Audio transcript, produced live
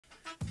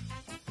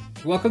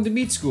Welcome to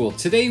Meat School.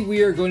 Today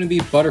we are going to be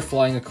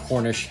butterflying a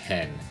Cornish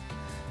hen.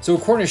 So a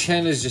Cornish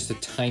hen is just a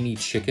tiny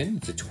chicken.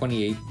 It's a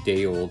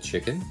 28-day-old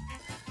chicken.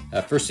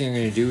 First thing I'm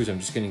going to do is I'm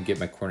just going to get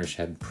my Cornish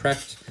hen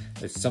prepped.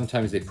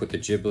 Sometimes they put the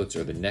giblets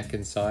or the neck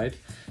inside.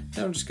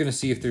 Now I'm just going to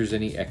see if there's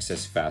any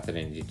excess fat that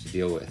I need to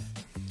deal with.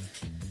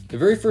 The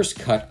very first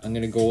cut, I'm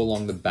going to go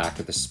along the back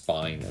of the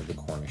spine of the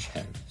Cornish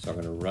hen. So I'm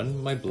going to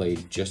run my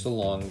blade just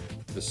along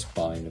the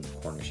spine of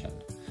the Cornish hen.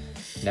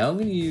 Now I'm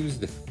going to use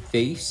the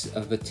face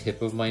of the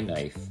tip of my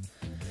knife,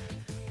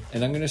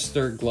 and I'm going to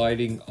start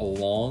gliding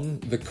along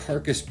the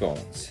carcass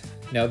bones.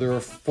 Now there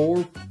are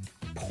 4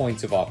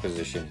 points of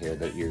opposition here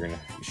that you're going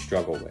to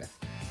struggle with,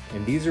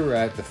 and these are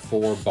at the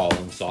 4 ball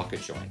and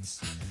socket joints.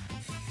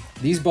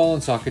 These ball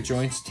and socket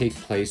joints take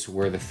place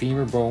where the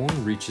femur bone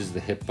reaches the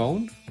hip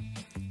bone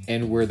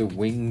and where the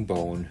wing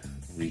bone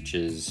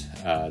reaches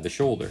the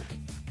shoulder.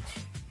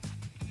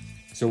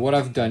 So what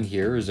I've done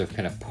here is I've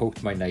kind of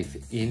poked my knife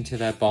into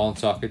that ball and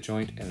socket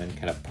joint and then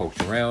kind of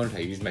poked around. I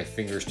use my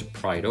fingers to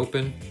pry it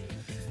open.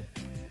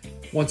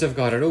 Once I've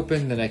got it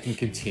open, then I can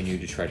continue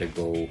to try to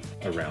go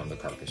around the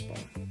carcass bone.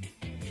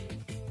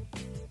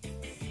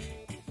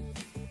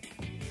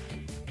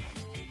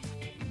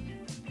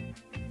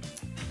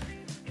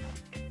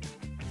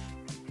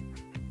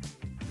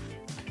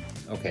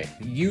 Okay,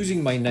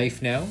 using my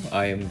knife now,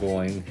 I am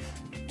going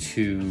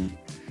to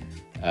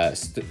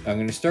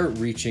start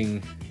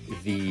reaching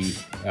the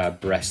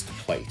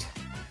breastplate.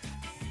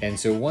 And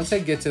so once I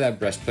get to that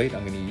breastplate,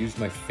 I'm going to use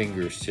my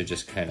fingers to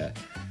just kind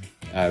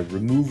of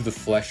remove the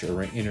flesh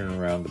in and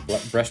around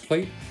the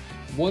breastplate.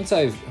 Once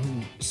I've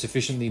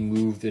sufficiently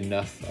moved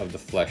enough of the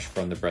flesh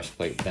from the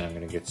breastplate, then I'm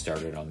going to get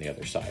started on the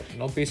other side.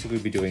 And I'll basically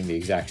be doing the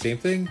exact same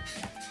thing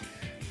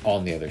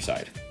on the other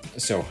side.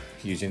 So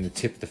using the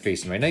tip of the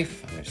face of my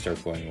knife, I'm going to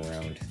start going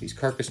around these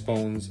carcass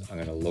bones. I'm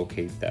going to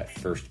locate that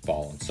first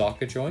ball and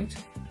socket joint.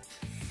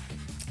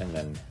 And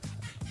then,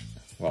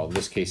 well, in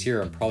this case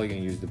here, I'm probably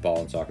going to use the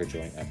ball and socket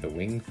joint at the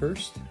wing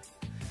first.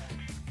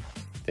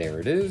 There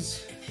it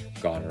is.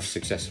 Gone or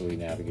successfully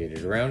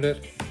navigated around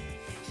it.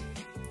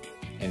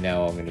 And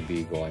now I'm going to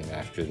be going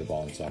after the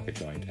ball and socket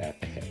joint at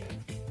the hip.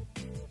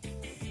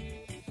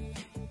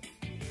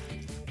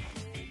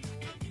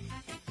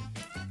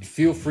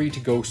 Feel free to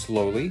go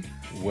slowly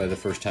the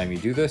first time you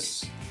do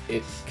this.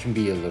 It can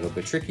be a little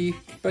bit tricky,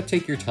 but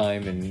take your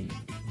time and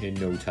in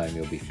no time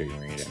you'll be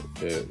figuring it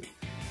out.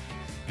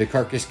 The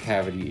carcass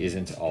cavity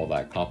isn't all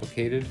that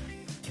complicated.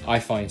 I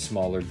find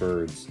smaller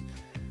birds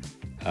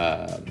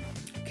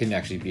can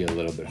actually be a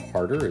little bit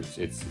harder.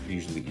 It's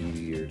usually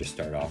easier to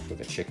start off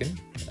with a chicken,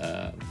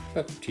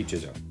 but teach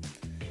his own.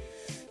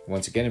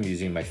 Once again, I'm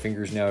using my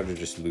fingers now to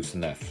just loosen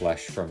that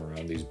flesh from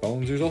around these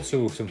bones. There's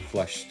also some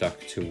flesh stuck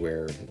to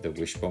where the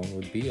wishbone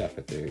would be, up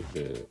at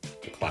the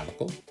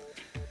clavicle.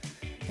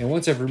 And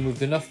once I've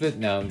removed enough of it,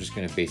 now I'm just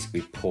going to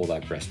basically pull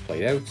that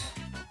breastplate out.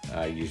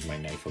 I use my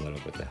knife a little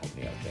bit to help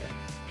me out there.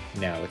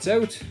 Now it's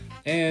out,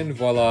 and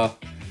voila,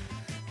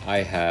 I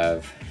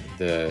have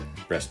the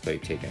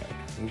breastplate taken out.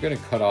 I'm going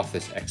to cut off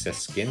this excess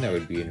skin that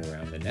would be in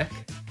around the neck.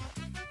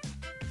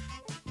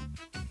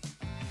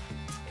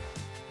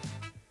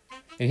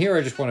 And here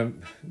I just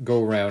want to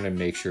go around and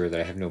make sure that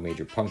I have no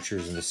major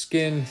punctures in the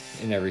skin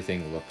and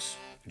everything looks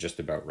just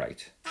about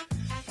right.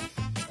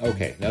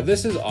 Okay, now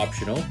this is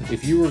optional.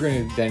 If you were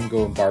going to then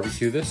go and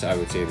barbecue this, I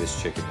would say this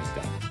chicken is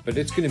done. But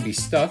it's going to be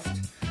stuffed,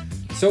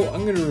 so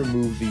I'm going to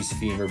remove these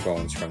femur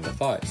bones from the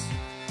thighs.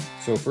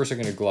 So first I'm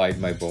going to glide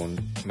my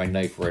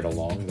knife right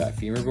along that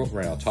femur bone,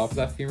 right on top of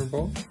that femur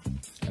bone.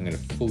 I'm going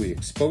to fully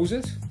expose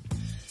it.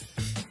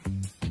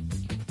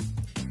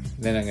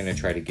 Then I'm going to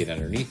try to get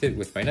underneath it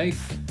with my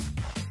knife.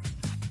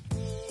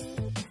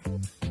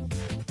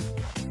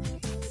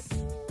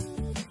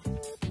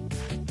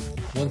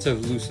 Once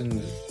I've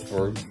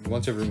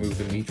once I've removed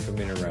the meat from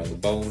in around the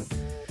bone,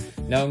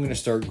 now I'm going to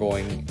start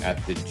going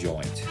at the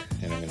joint.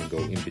 And I'm going to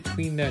go in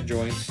between that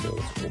joint, so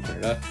let's open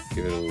it up,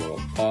 give it a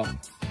little pop.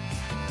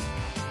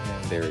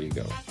 And there you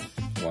go.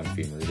 One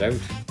femur is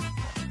out.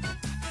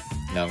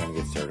 Now I'm going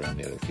to get started on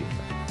the other femur.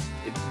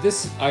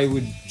 This I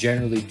would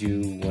generally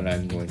do when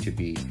I'm going to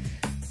be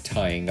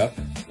tying up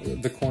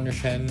the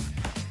Cornish hen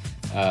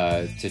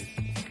to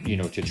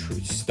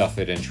stuff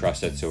it and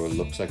truss it so it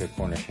looks like a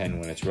Cornish hen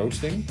when it's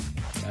roasting.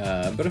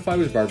 But if I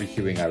was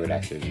barbecuing, I would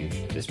actually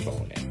leave this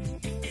bone in.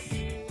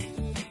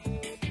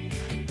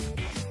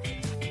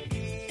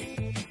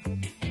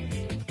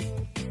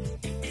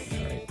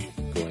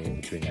 Alright, going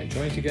in between that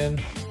joint again.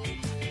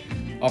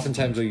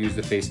 Oftentimes I'll use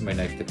the face of my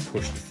knife to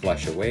push the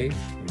flesh away.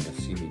 You'll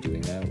see me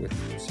doing that with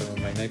some of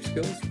my knife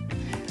skills.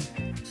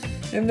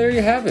 And there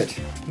you have it.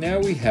 Now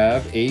we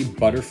have a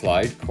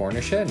butterflied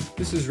Cornish hen.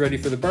 This is ready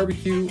for the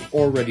barbecue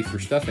or ready for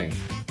stuffing.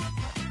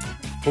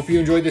 Hope you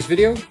enjoyed this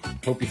video.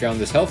 Hope you found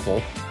this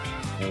helpful.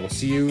 And we'll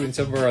see you in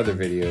some of our other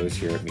videos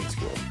here at Meat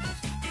School.